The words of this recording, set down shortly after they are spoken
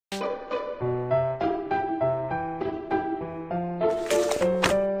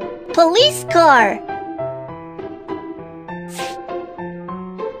Police car.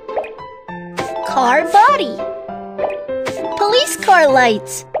 Car body. Police car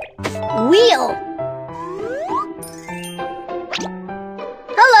lights. Wheel.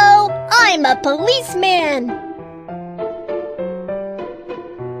 Hello, I'm a policeman.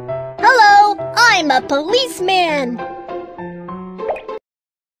 Hello, I'm a policeman.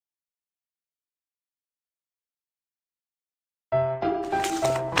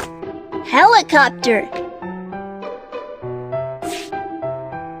 Helicopter.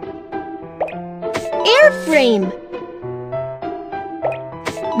 Airframe.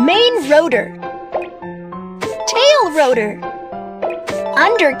 Main rotor. Tail rotor.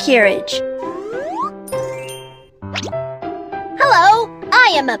 Undercarriage. Hello,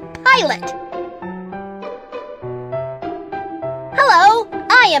 I am a pilot. Hello,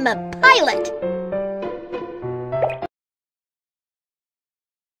 I am a pilot.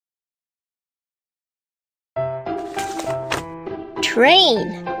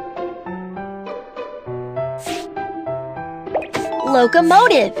 Train.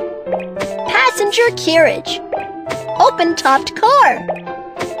 Locomotive. Passenger carriage. Open-topped car.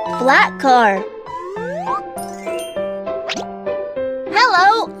 Flat car.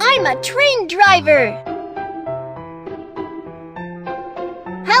 Hello, I'm a train driver.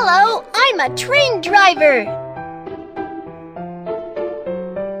 Hello, I'm a train driver.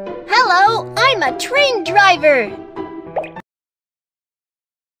 Hello, I'm a train driver.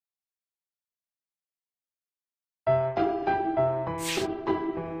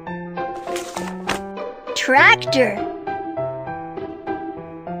 Tractor.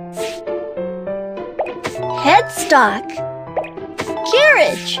 Headstock.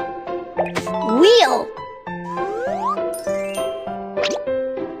 Carriage. Wheel.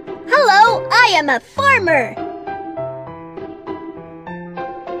 Hello, I am a farmer.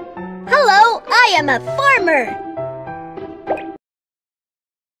 Hello, I am a farmer.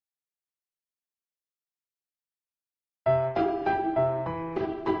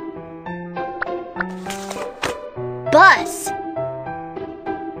 Bus.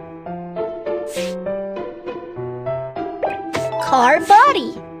 Car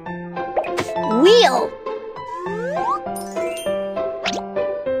body. Wheel.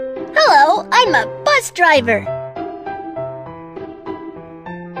 Hello, I'm a bus driver.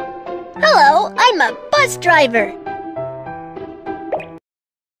 Hello, I'm a bus driver.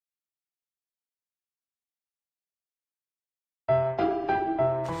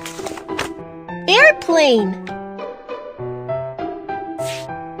 Airplane.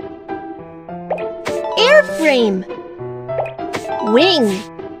 Airframe. Wing.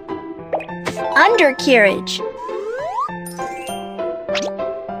 Undercarriage.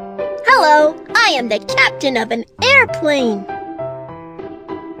 Hello, I am the captain of an airplane.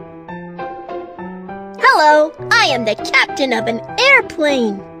 Hello, I am the captain of an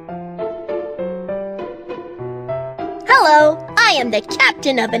airplane. Hello, I am the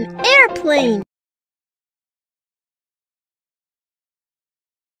captain of an airplane.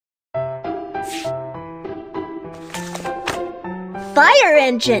 Fire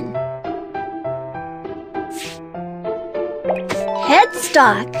engine.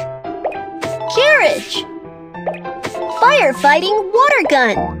 Headstock. Carriage. Firefighting water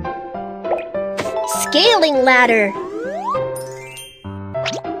gun. Scaling ladder.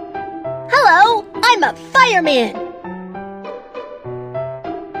 Hello, I'm a fireman.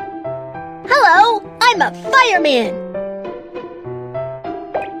 Hello, I'm a fireman.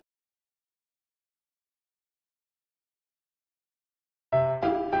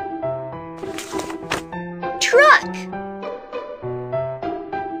 Truck.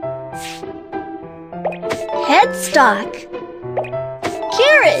 Headstock.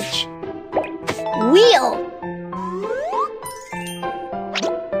 Carriage. Wheel.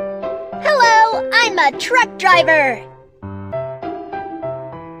 Hello, I'm a truck driver.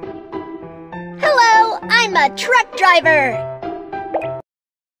 Hello, I'm a truck driver.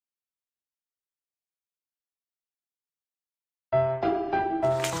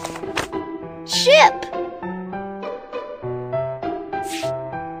 Ship.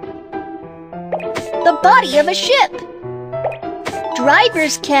 The body of a ship.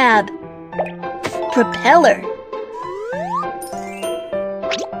 Driver's cab. Propeller.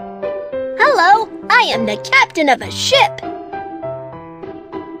 Hello, I am the captain of a ship.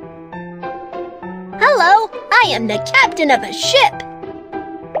 Hello, I am the captain of a ship.